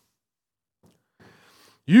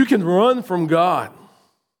 You can run from God.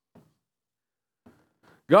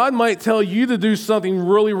 God might tell you to do something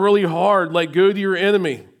really, really hard, like go to your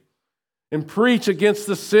enemy and preach against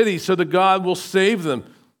the city so that God will save them.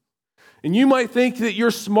 And you might think that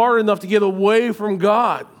you're smart enough to get away from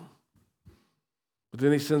God. But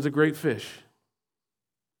then he sends a great fish.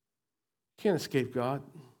 You can't escape God.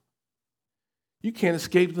 You can't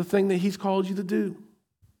escape the thing that he's called you to do.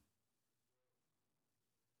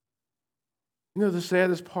 You know the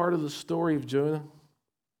saddest part of the story of Jonah?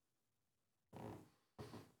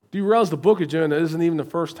 Do you realize the book of Jonah isn't even the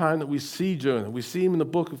first time that we see Jonah? We see him in the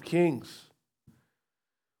book of Kings.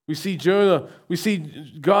 We see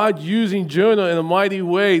God using Jonah in a mighty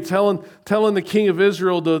way, telling the king of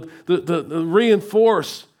Israel to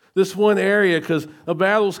reinforce this one area because a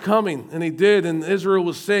battle's coming, and he did, and Israel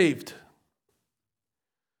was saved.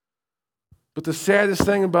 But the saddest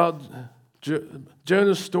thing about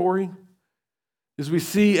Jonah's story is we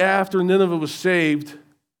see after Nineveh was saved,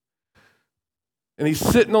 and he's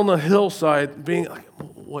sitting on the hillside being like,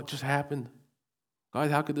 what just happened?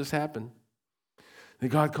 God, how could this happen? And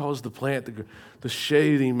God calls the plant to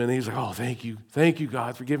shade him, and he's like, oh, thank you,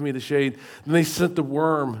 God, for giving me the shade. And they sent the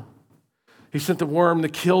worm. He sent the worm to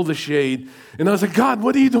kill the shade. And I was like, God,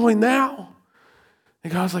 what are you doing now?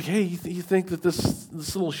 And God's like, hey, you think that this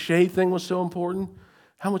little shade thing was so important?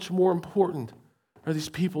 How much more important are these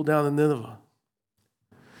people down in Nineveh?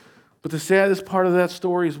 But the saddest part of that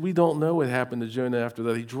story is we don't know what happened to Jonah after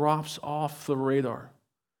that. He drops off the radar.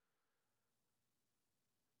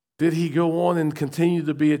 Did he go on and continue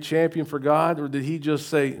to be a champion for God, or did he just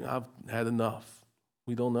say, I've had enough?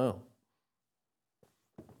 We don't know.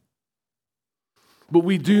 But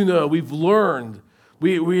we do know, we've learned,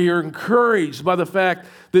 we are encouraged by the fact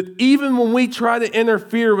that even when we try to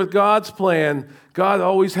interfere with God's plan, God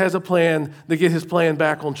always has a plan to get his plan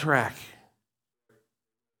back on track.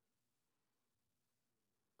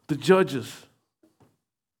 The judges,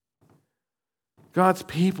 God's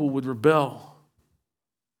people would rebel.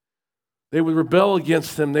 They would rebel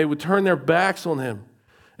against him. They would turn their backs on him,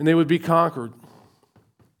 and they would be conquered.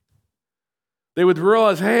 They would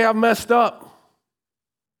realize, hey, I've messed up.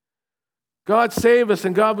 God save us,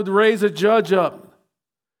 and God would raise a judge up,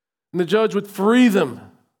 and the judge would free them.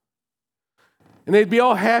 And they'd be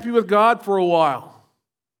all happy with God for a while.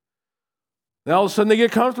 Then all of a sudden they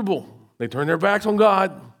get comfortable. They turn their backs on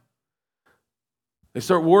God. They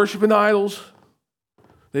start worshiping idols.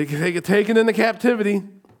 They get taken into captivity.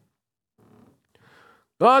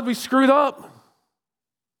 God, we screwed up.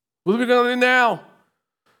 What are we going to do now?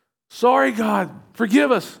 Sorry, God,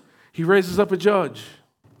 forgive us. He raises up a judge.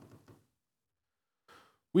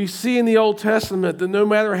 We see in the Old Testament that no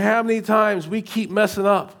matter how many times we keep messing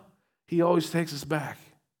up, he always takes us back.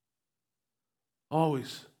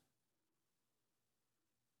 Always.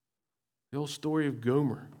 The old story of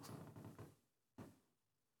Gomer,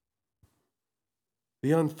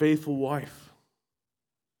 the unfaithful wife.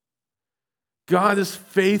 God is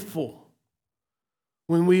faithful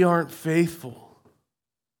when we aren't faithful.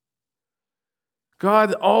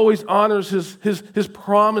 God always honors his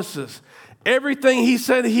promises. Everything he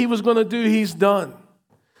said he was going to do, he's done.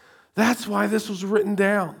 That's why this was written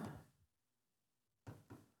down.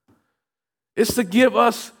 It's to give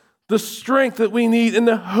us the strength that we need and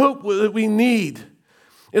the hope that we need.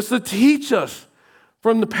 It's to teach us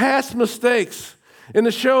from the past mistakes and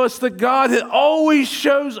to show us that God always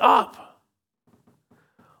shows up.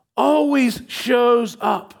 Always shows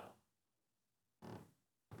up.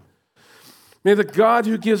 May the God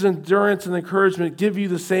who gives endurance and encouragement give you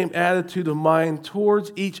the same attitude of mind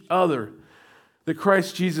towards each other that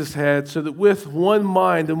Christ Jesus had, so that with one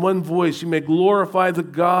mind and one voice you may glorify the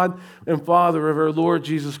God and Father of our Lord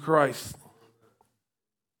Jesus Christ.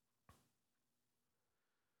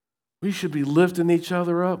 We should be lifting each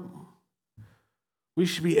other up. We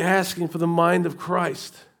should be asking for the mind of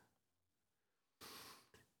Christ.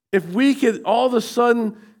 If we could all of a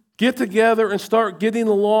sudden get together and start getting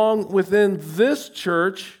along within this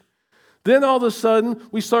church, then all of a sudden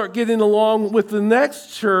we start getting along with the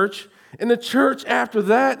next church, and the church after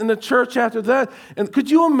that, and the church after that. And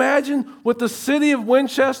could you imagine what the city of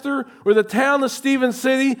Winchester, or the town of Stephen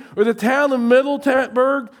City, or the town of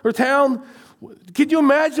Middleburg, or town, could you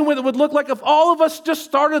imagine what it would look like if all of us just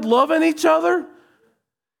started loving each other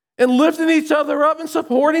and lifting each other up and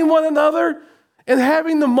supporting one another and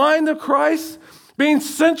having the mind of Christ, being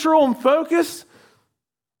central and focused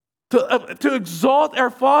to exalt our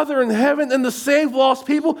Father in heaven and to save lost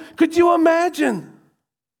people? Could you imagine?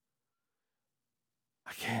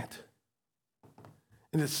 I can't.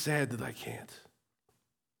 And it's sad that I can't.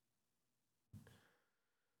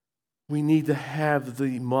 We need to have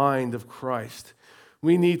the mind of Christ.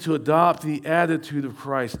 We need to adopt the attitude of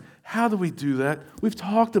Christ. How do we do that? We've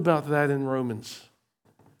talked about that in Romans.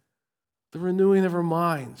 The renewing of our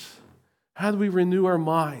minds. How do we renew our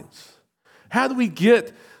minds? How do we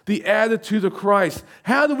get the attitude of Christ?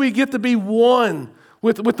 How do we get to be one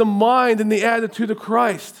with the mind and the attitude of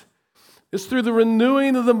Christ? It's through the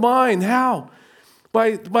renewing of the mind. How?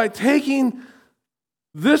 By taking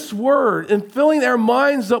this word and filling our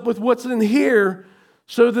minds up with what's in here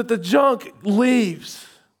so that the junk leaves.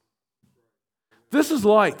 This is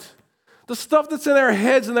light. The stuff that's in our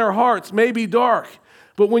heads and our hearts may be dark,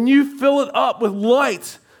 but when you fill it up with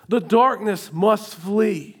light, the darkness must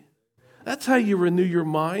flee. That's how you renew your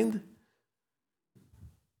mind.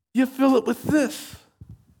 You fill it with this.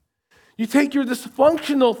 You take your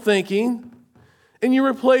dysfunctional thinking and you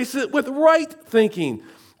replace it with right thinking.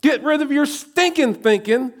 Get rid of your stinking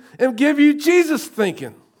thinking and give you Jesus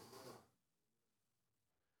thinking.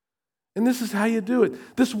 And this is how you do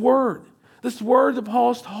it. This word that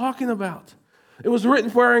Paul's talking about. It was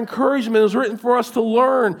written for our encouragement. It was written for us to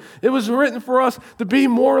learn. It was written for us to be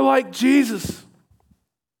more like Jesus.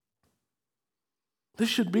 This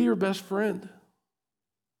should be your best friend.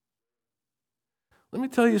 Let me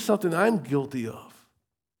tell you something I'm guilty of.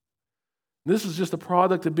 This is just a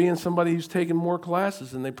product of being somebody who's taken more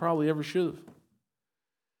classes than they probably ever should have.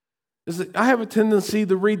 Is that I have a tendency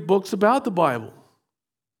to read books about the Bible.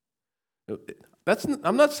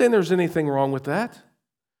 I'm not saying there's anything wrong with that.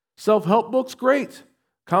 Self-help books, great.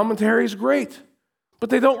 Commentaries, great. But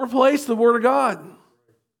they don't replace the Word of God.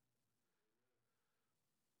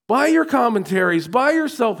 Buy your commentaries, buy your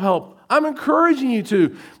self-help. I'm encouraging you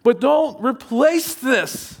to, but don't replace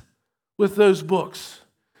this with those books.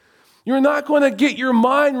 You're not going to get your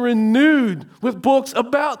mind renewed with books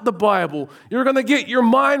about the Bible. You're going to get your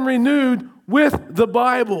mind renewed with the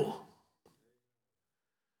Bible.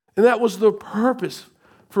 And that was the purpose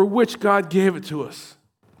for which God gave it to us.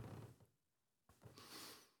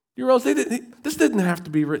 You realize this didn't have to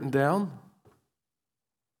be written down.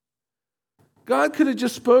 God could have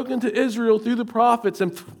just spoken to Israel through the prophets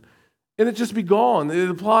and it just be gone. It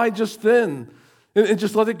applied just then and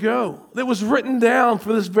just let it go. It was written down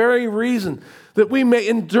for this very reason, that we may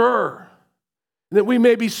endure, that we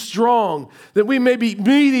may be strong, that we may be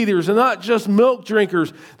meat eaters and not just milk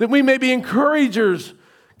drinkers, that we may be encouragers.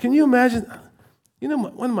 Can you imagine? You know,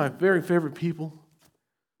 one of my very favorite people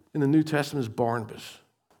in the New Testament is Barnabas.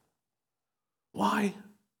 Why?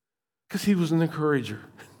 Because he was an encourager.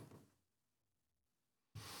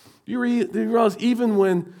 Do you realize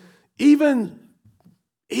even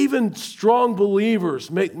strong believers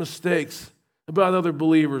make mistakes about other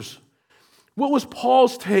believers? What was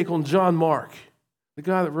Paul's take on John Mark, the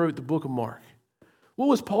guy that wrote the book of Mark? What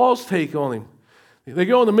was Paul's take on him? They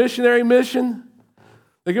go on the missionary mission.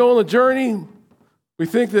 They go on a journey. We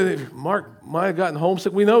think that Mark might have gotten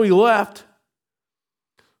homesick. We know he left.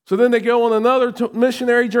 So then they go on another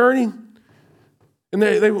missionary journey.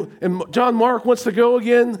 And John Mark wants to go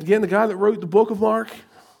again. Again, the guy that wrote the book of Mark.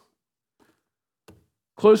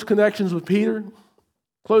 Close connections with Peter.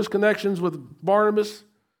 Close connections with Barnabas.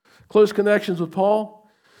 Close connections with Paul.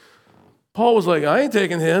 Paul was like, I ain't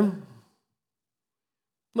taking him.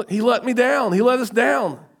 Look, he let me down. He let us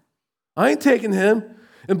down. I ain't taking him.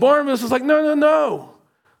 And Barnabas is like, no.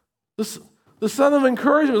 The son of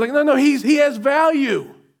encouragement was like, no, he has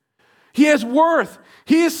value. He has worth.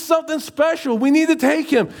 He is something special. We need to take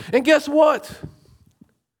him. And guess what?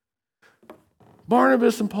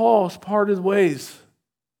 Barnabas and Paul parted ways.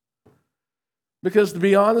 Because to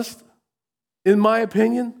be honest, in my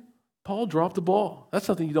opinion, Paul dropped the ball. That's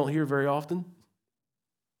something you don't hear very often.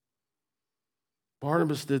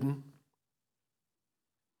 Barnabas didn't.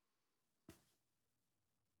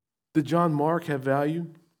 Did John Mark have value?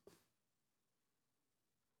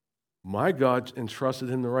 My God entrusted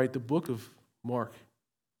him to write the book of Mark.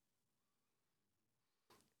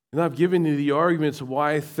 And I've given you the arguments of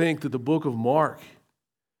why I think that the book of Mark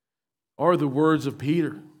are the words of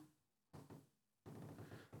Peter.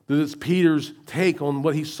 That it's Peter's take on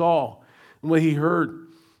what he saw and what he heard.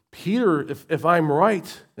 Peter, if I'm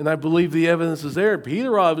right, and I believe the evidence is there,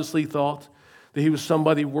 Peter obviously thought that he was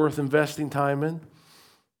somebody worth investing time in.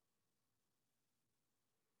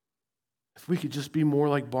 If we could just be more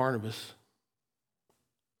like Barnabas,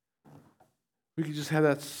 we could just have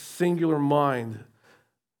that singular mind,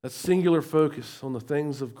 that singular focus on the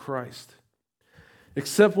things of Christ.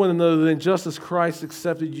 Accept one another, then just as Christ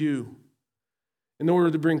accepted you, in order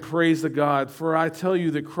to bring praise to God. For I tell you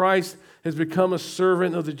that Christ has become a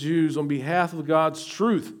servant of the Jews on behalf of God's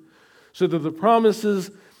truth, so that the promises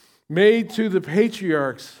made to the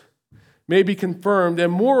patriarchs may be confirmed,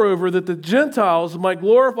 and moreover, that the Gentiles might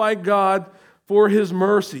glorify God for his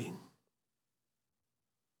mercy.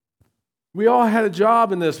 We all had a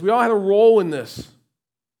job in this. We all had a role in this.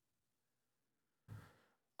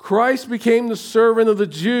 Christ became the servant of the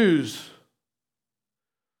Jews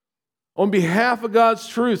on behalf of God's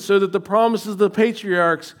truth, so that the promises of the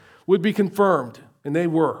patriarchs would be confirmed, and they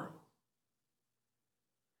were.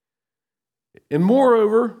 And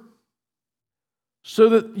moreover, so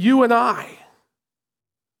that you and I,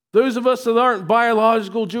 those of us that aren't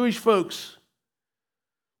biological Jewish folks,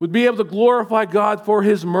 would be able to glorify God for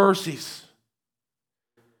his mercies.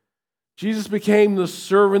 Jesus became the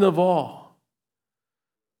servant of all.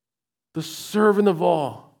 The servant of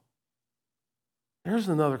all. There's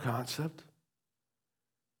another concept.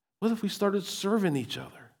 What if we started serving each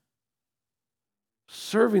other?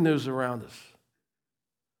 Serving those around us.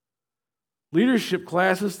 Leadership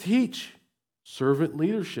classes teach servant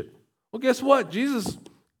leadership. Well, guess what? Jesus,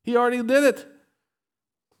 he already did it.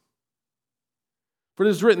 For it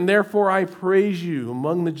is written, therefore I praise you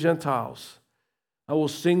among the Gentiles. I will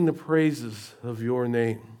sing the praises of your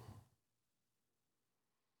name.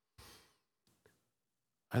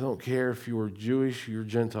 I don't care if you're Jewish or you're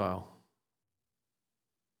Gentile.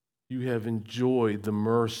 You have enjoyed the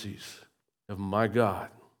mercies of my God.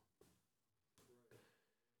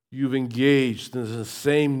 You've engaged in the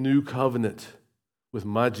same new covenant with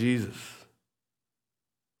my Jesus.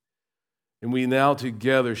 And we now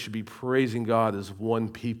together should be praising God as one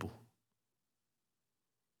people.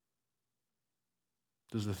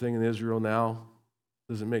 Does the thing in Israel now,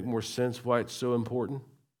 does it make more sense why it's so important?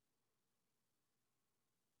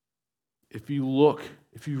 If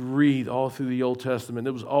you read all through the Old Testament,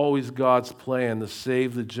 it was always God's plan to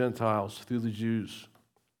save the Gentiles through the Jews.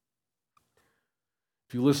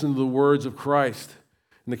 If you listen to the words of Christ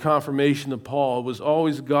and the confirmation of Paul, it was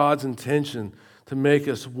always God's intention to make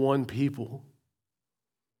us one people.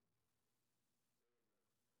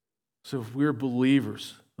 So if we're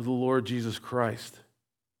believers of the Lord Jesus Christ,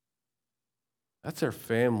 that's our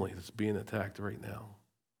family that's being attacked right now.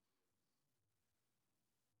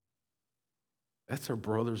 That's our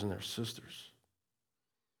brothers and our sisters.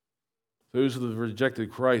 Those that have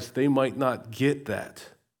rejected Christ, they might not get that.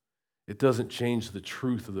 It doesn't change the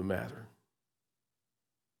truth of the matter.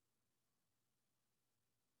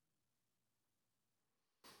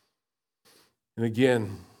 And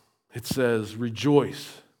again, it says,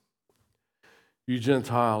 rejoice, you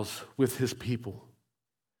Gentiles, with his people.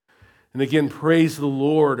 And again, praise the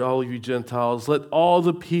Lord, all of you Gentiles. Let all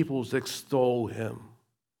the peoples extol him.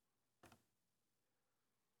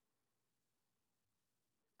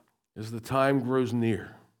 As the time grows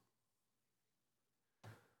near,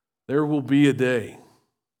 there will be a day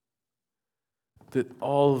that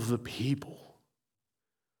all of the people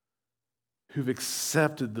who've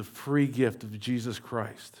accepted the free gift of Jesus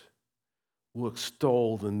Christ will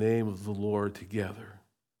extol the name of the Lord together.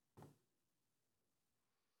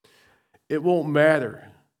 It won't matter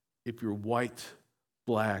if you're white,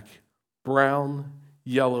 black, brown,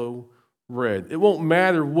 yellow, red. It won't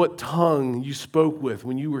matter what tongue you spoke with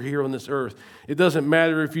when you were here on this earth. It doesn't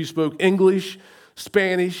matter if you spoke English,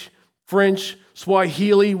 Spanish, French,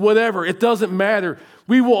 Swahili, whatever. It doesn't matter.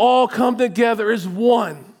 We will all come together as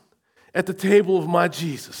one at the table of my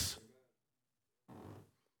Jesus.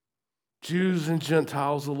 Jews and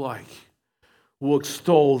Gentiles alike will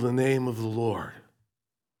extol the name of the Lord.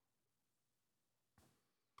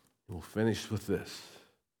 We'll finish with this.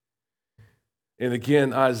 And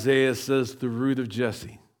again, Isaiah says the root of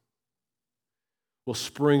Jesse will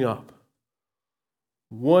spring up.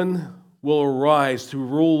 One will arise to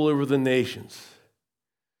rule over the nations.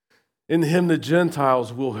 In him the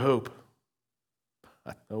Gentiles will hope.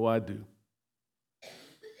 I know I do.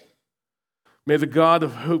 May the God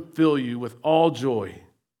of hope fill you with all joy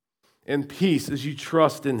and peace as you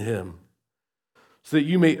trust in him, so that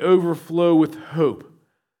you may overflow with hope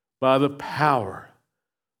by the power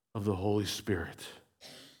of the Holy Spirit.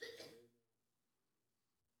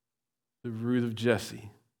 The root of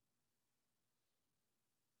Jesse.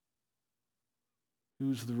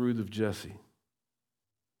 Who's the root of Jesse?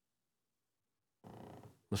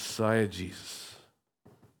 Messiah Jesus.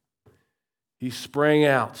 He sprang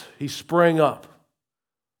out. He sprang up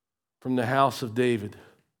from the house of David,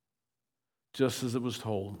 just as it was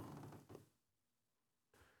told.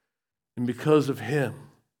 And because of him,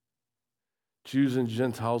 Jews and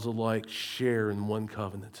Gentiles alike share in one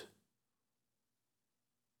covenant.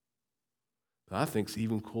 I think it's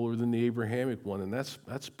even cooler than the Abrahamic one, and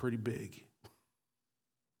that's pretty big.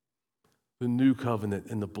 The new covenant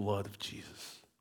in the blood of Jesus.